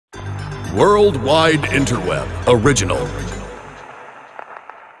Worldwide Interweb Original.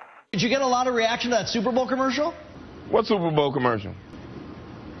 Did you get a lot of reaction to that Super Bowl commercial? What Super Bowl commercial?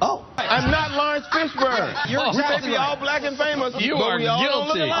 Oh. I'm not Lawrence Fishburne. You're exactly right. right. All black and famous. You are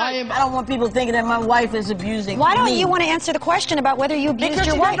guilty. I don't want people thinking that my wife is abusing Why don't me. you want to answer the question about whether you abused Because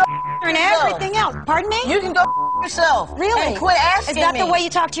your you wife can go and yourself. everything else? Pardon me? You can go yourself. Really? And quit asking Is that me. the way you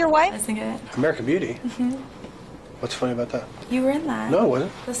talk to your wife? Isn't it? American Beauty? What's funny about that? You were in that. No, it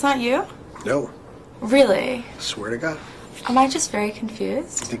wasn't. That's not you? No. Really? I swear to God. Am I just very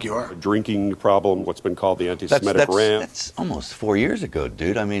confused? I think you are. A drinking problem, what's been called the anti-Semitic rant. That's almost 4 years ago,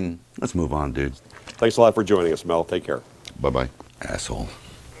 dude. I mean, let's move on, dude. Thanks a lot for joining us, Mel. Take care. Bye-bye, asshole.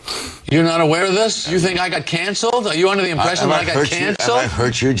 You're not aware of this? You think I got canceled? Are you under the impression that I got canceled? Have I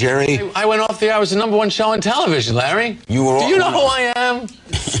hurt you, Jerry? I went off the air. I was the #1 show on television, Larry. Do you know who I am?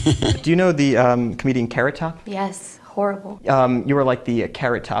 Do you know the comedian Carrot Top? Yes. Horrible. You were like the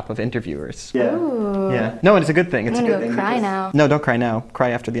Carrot Top of interviewers. Yeah. Ooh. Yeah. No, and it's a good thing. It's I'm a good gonna thing. go cry now. No, don't cry now. Cry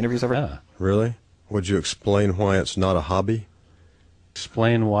after the interview's over. Yeah. Really? Would you explain why it's not a hobby?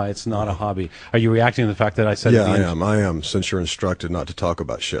 Explain why it's not a hobby. Are you reacting to the fact that I said? Yeah, I am. Since you're instructed not to talk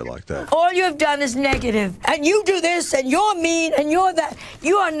about shit like that. All you have done is negative. And you do this, and you're mean, and you're that.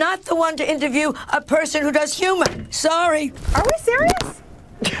 You are not the one to interview a person who does humor. Sorry. Are we serious?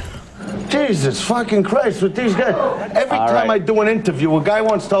 Jesus fucking Christ, with these guys. Every time I do an interview, a guy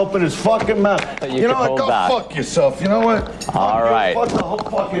wants to open his fucking mouth. You know what? Go fuck yourself. You know what? All right. Fuck the whole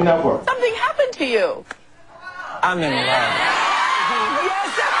fucking network. Something happened to you. I'm in love.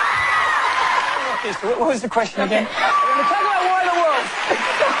 Yes. What was the question again? We're talking about war in the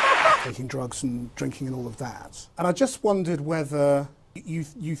world. Taking drugs and drinking and all of that. And I just wondered whether you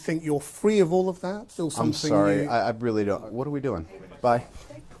think you're free of all of that? Still something I'm sorry, I really don't. What are we doing? Bye.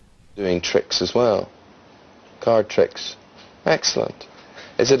 Doing tricks as well. Card tricks. Excellent.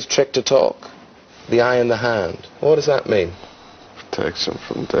 Is it a trick to talk? The eye in the hand. What does that mean? Protection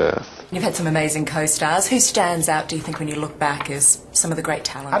from death. You've had some amazing co-stars. Who stands out, do you think, when you look back as some of the great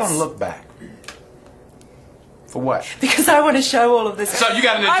talents? I don't look back. For what? Because I want to show all of this. So you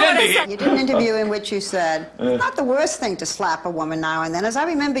got an agenda here. You did an interview in which you said, it's not the worst thing to slap a woman now and then. As I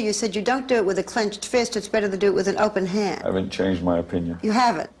remember, you said you don't do it with a clenched fist. It's better to do it with an open hand. I haven't changed my opinion. You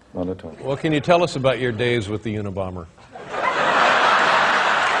haven't. Not at all. What can you tell us about your days with the Unabomber?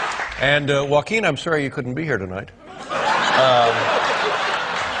 And Joaquin, I'm sorry you couldn't be here tonight.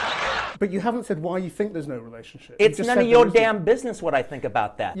 But you haven't said why you think there's no relationship. It's none of your damn business what I think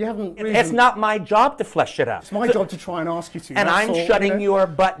about that. You haven't. It's not my job to flesh it out. It's my job to try and ask you to. And I'm shutting your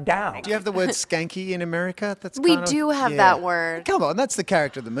butt down. Do you have the word skanky in America? That's We kind of, do have that word. Come on, that's the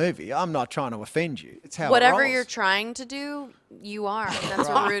character of the movie. I'm not trying to offend you. It's how Whatever it rolls. you're trying to do, you are. That's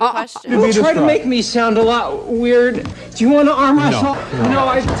a rude question. You try to make me sound a lot weird. Do you want to arm wrestle? No,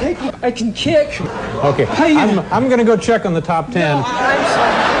 I can kick. Okay, I'm going to go check on the top 10.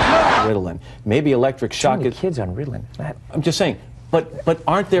 Ritalin. Maybe electric shock. Kids on Ritalin. Matt. I'm just saying. But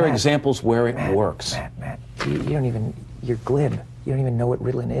aren't there examples where it works? Matt, you don't even. You're glib. You don't even know what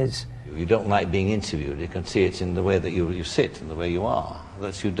Ritalin is. You don't like being interviewed. You can see it in the way that you sit and the way you are.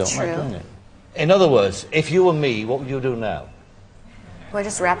 That's you don't like doing it. In other words, if you were me, what would you do now? Well,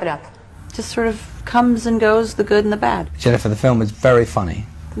 just wrap it up. Just sort of comes and goes, the good and the bad. Jennifer, the film is very funny.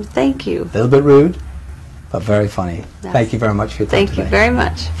 Thank you. A little bit rude, but very funny. Thank you very much for your time today. very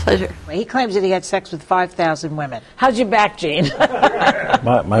much. Pleasure. He claims that he had sex with 5,000 women. How's your back, Gene?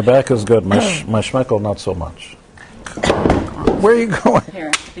 My back is good. My schmeckle, not so much. Where are you going?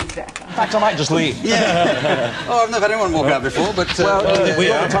 Here, exactly. In fact, I might just leave. Oh, I've never had anyone walk out before, but... we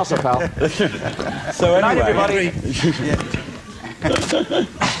don't toss up, pal. So Good night, everybody. This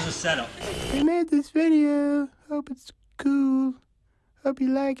is a setup. We made this video. Hope it's cool. Hope you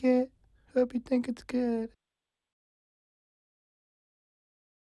like it. Hope you think it's good.